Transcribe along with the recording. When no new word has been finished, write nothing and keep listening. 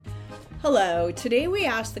Hello, today we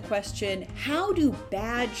ask the question, how do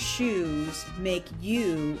bad shoes make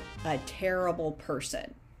you a terrible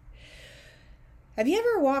person? Have you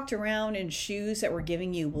ever walked around in shoes that were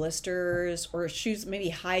giving you blisters, or shoes, maybe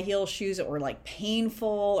high heel shoes that were like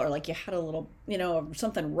painful, or like you had a little,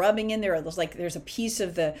 something rubbing in there, or there's a piece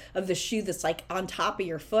of the shoe that's like on top of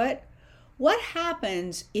your foot? What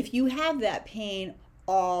happens if you have that pain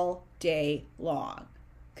all day long?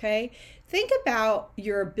 Okay. Think about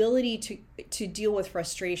your ability to deal with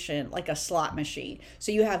frustration like a slot machine.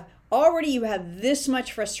 So you have this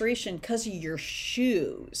much frustration because of your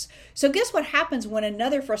shoes. So guess what happens when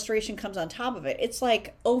another frustration comes on top of it? It's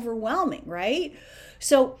like overwhelming, right?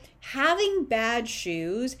 So having bad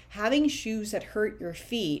shoes, having shoes that hurt your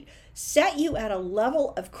feet, set you at a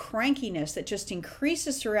level of crankiness that just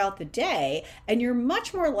increases throughout the day, and you're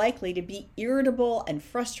much more likely to be irritable and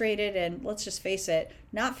frustrated and, let's just face it,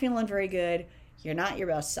 not feeling very good. You're not your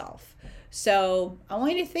best self. So I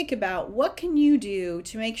want you to think about, what can you do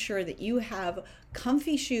to make sure that you have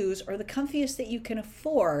comfy shoes, or the comfiest that you can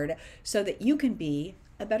afford, so that you can be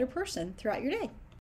a better person throughout your day.